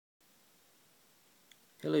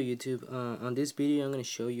Hello YouTube. On this video I'm going to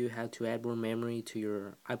show you how to add more memory to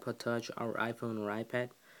your iPod Touch or iPhone or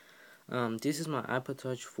iPad. This is my iPod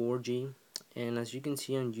Touch 4G, and as you can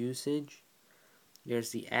see on usage,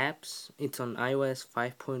 there's the apps. It's on iOS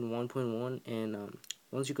 5.1.1, and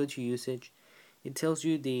once you go to usage, it tells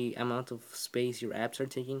you the amount of space your apps are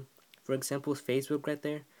taking. For example, Facebook right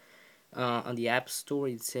there. On the App Store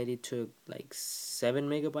it said it took like 7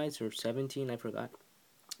 megabytes or 17, I forgot.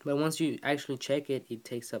 But once you actually check it, it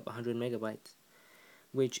takes up 100 megabytes,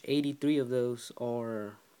 which 83 of those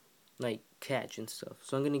are like cache and stuff.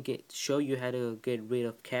 So I'm gonna show you how to get rid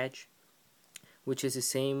of cache, which is the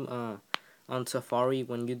same on Safari.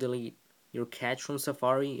 When you delete your cache from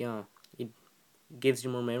Safari, it gives you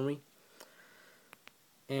more memory.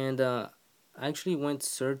 And I actually went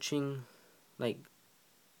searching like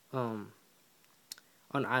um,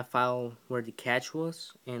 on iFile where the cache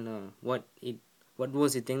was, and what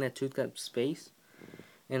was the thing that took that space,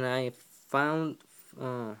 and I found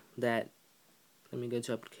that. Let me go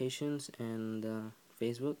to applications and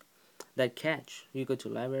Facebook. That cache, you go to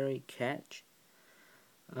library cache,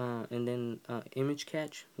 and then image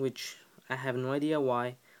cache, which I have no idea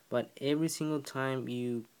why, but every single time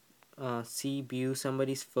you view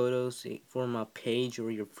somebody's photos from a page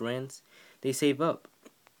or your friends, they save up.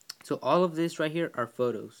 So all of this right here are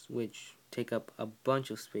photos, which take up a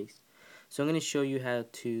bunch of space. So I'm going to show you how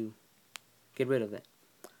to get rid of that.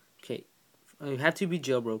 Okay, you have to be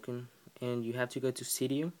jailbroken, and you have to go to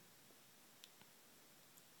Cydia.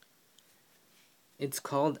 It's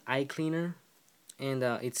called iCleaner, and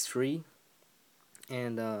it's free,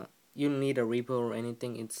 and you don't need a repo or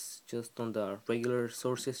anything. It's just on the regular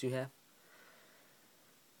sources you have.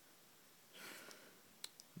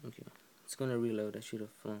 Okay, it's gonna reload. I should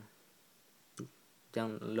have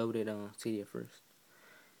downloaded Cydia first.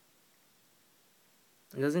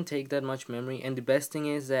 It doesn't take that much memory, and the best thing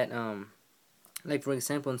is that like for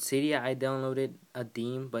example, on Cydia I downloaded a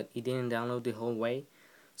theme, but it didn't download the whole way,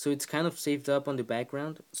 so it's kind of saved up on the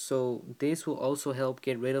background. So this will also help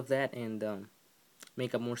get rid of that and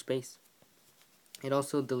make up more space. It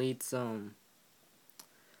also deletes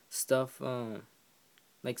stuff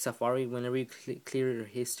like Safari. Whenever you clear your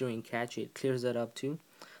history and cache, it clears that up too.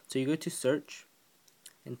 So you go to search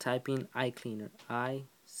and type in iCleaner,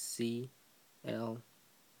 I-C-L-E-A,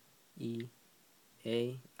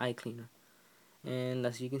 iCleaner, and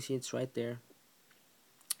as you can see, it's right there.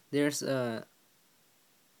 There's one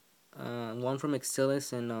from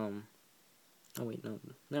Excelis and oh wait, no,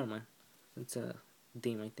 never mind. It's a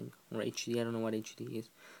theme, I think, or HD. I don't know what HD is.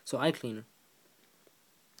 So iCleaner,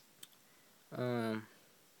 um,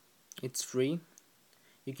 it's free.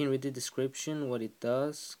 You can read the description, what it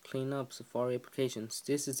does. Clean up Safari applications.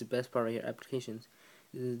 This is the best part right here. Applications.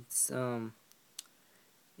 It's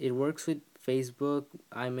it works with Facebook,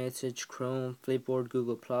 iMessage, Chrome, Flipboard,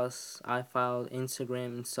 Google Plus, iFile,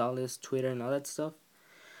 Instagram, Installist, Twitter, and all that stuff.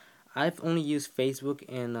 I've only used Facebook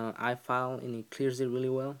and iFile, and it clears it really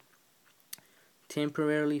well.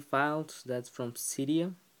 Temporarily files. That's from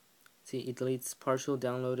Cydia. See, it deletes partial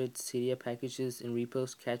downloaded Cydia packages and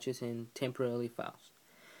repos, caches, and temporarily files,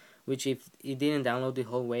 which if it didn't download the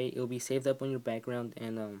whole way, it'll be saved up on your background,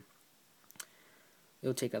 and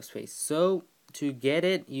it'll take up space. So to get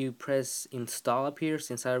it, you press install up here.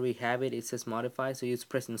 Since I already have it, it says modify, so you just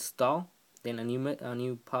press install. Then a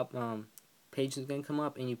new page is gonna come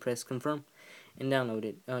up, and you press confirm and download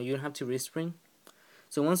it. You don't have to respring.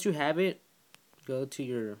 So once you have it, go to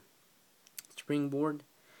your springboard,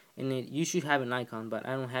 and you should have an icon, but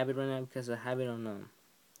I don't have it right now because I have it on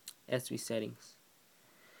SV settings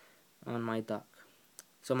on my dock.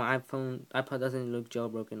 So my iPod doesn't look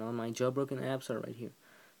jailbroken. All my jailbroken apps are right here.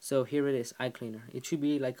 So here it is, iCleaner. It should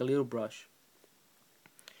be like a little brush.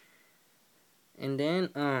 And then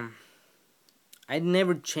I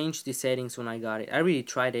never changed the settings when I got it. I really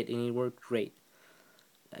tried it and it worked great.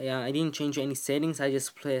 I didn't change any settings. I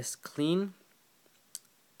just pressed clean,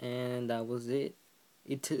 and that was it.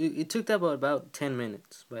 It took about 10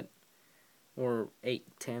 minutes, but or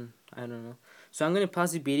 8, 10, I don't know. So I'm gonna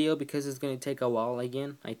pause the video because it's gonna take a while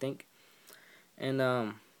again, I think. And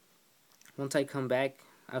once I come back,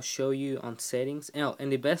 I'll show you on settings. Oh, and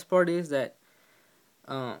the best part is that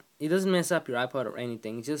it doesn't mess up your iPod or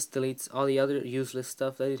anything. It just deletes all the other useless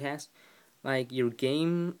stuff that it has, like your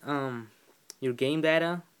game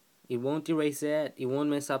data. It won't erase that. It won't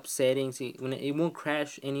mess up settings. It won't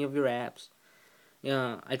crash any of your apps.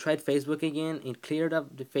 I tried Facebook again. It cleared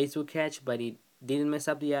up the Facebook cache, but it didn't mess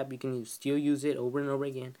up the app. You can still use it over and over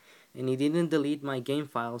again. And it didn't delete my game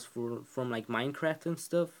files from like Minecraft and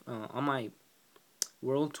stuff on my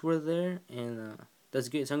world tour there. And that's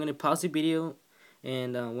good. So I'm gonna pause the video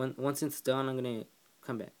And once it's done, I'm gonna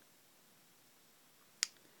come back.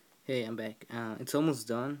 Hey, I'm back. It's almost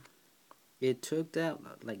done. It took that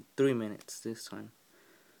like 3 minutes this time.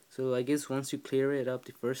 So I guess once you clear it up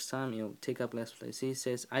the first time, it'll take up less place. See, it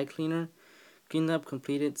says iCleaner cleaned up,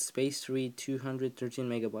 completed, space to read 213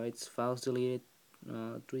 megabytes, files deleted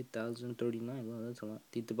 3039. Wow, that's a lot.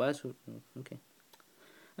 The device was, okay.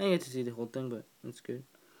 I didn't get to see the whole thing, but that's good.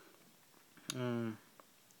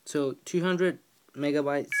 So 200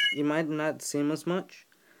 megabytes, it might not seem as much,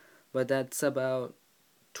 but that's about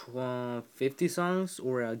 50 songs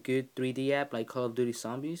or a good 3D app like Call of Duty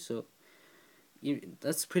Zombies. So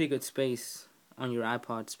that's pretty good space on your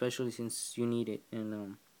iPod, especially since you need it.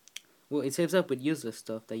 And well, it saves up with useless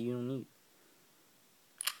stuff that you don't need.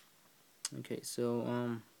 Okay,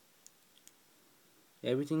 so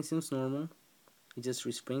everything seems normal. It just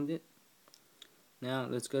respringed it. Now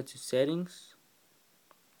let's go to settings,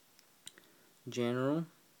 general,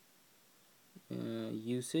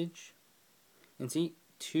 usage, and see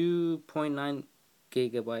 2.9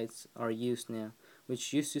 gigabytes are used now,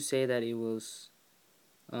 which used to say that it was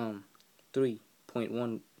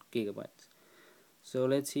 3.1 gigabytes. So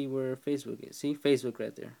let's see where Facebook is. See Facebook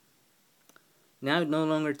right there. Now it no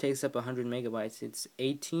longer takes up 100 megabytes. It's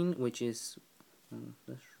 18, which is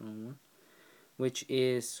that's the wrong one. Which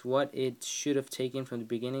is what it should have taken from the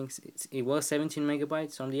beginning. It was 17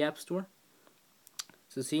 megabytes on the App Store.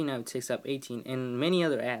 So see, now it takes up 18, and many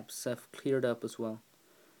other apps have cleared up as well.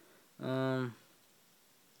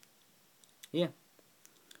 Yeah.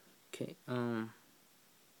 Okay.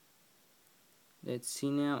 Let's see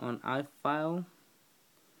now on iFile.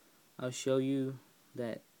 I'll show you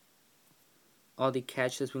that all the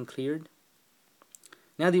cache has been cleared.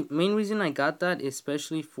 Now the main reason I got that is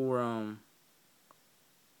especially for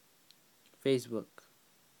Facebook,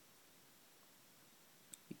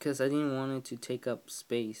 because I didn't want it to take up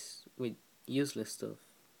space with useless stuff.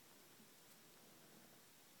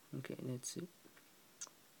 Okay, that's it.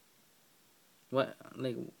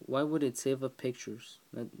 Why would it save up pictures?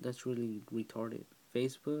 That's really retarded.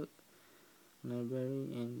 Facebook, library,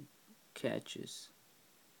 and caches.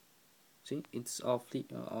 See, it's all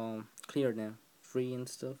clear now, free and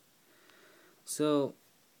stuff. So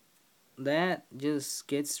that just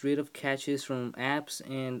gets rid of caches from apps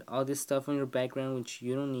and all this stuff on your background which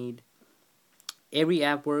you don't need. Every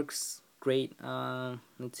app works great.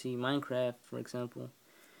 Let's see, Minecraft, for example.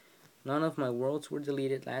 None of my worlds were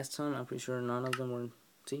deleted last time. I'm pretty sure none of them were.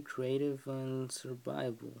 See, creative and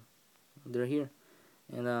survival. They're here.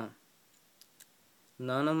 And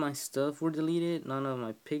none of my stuff were deleted. None of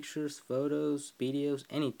my pictures, photos, videos,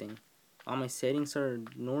 anything. All my settings are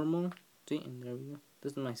normal. See, and there we go.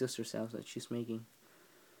 This is my sister's house that she's making.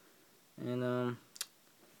 And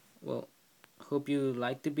well, hope you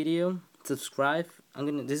liked the video. Subscribe.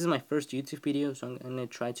 This is my first YouTube video, so I'm gonna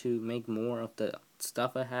try to make more of the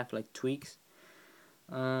stuff I have, like tweaks.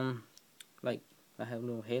 Like I have a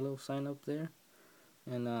little Halo sign up there,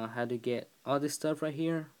 and how to get all this stuff right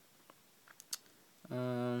here.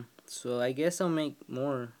 So I guess I'll make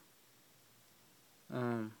more.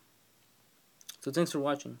 So thanks for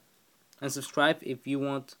watching, and subscribe if you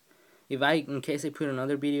want. In case I put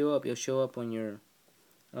another video up, it'll show up on your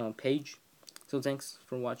page. So thanks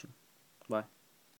for watching. Bye.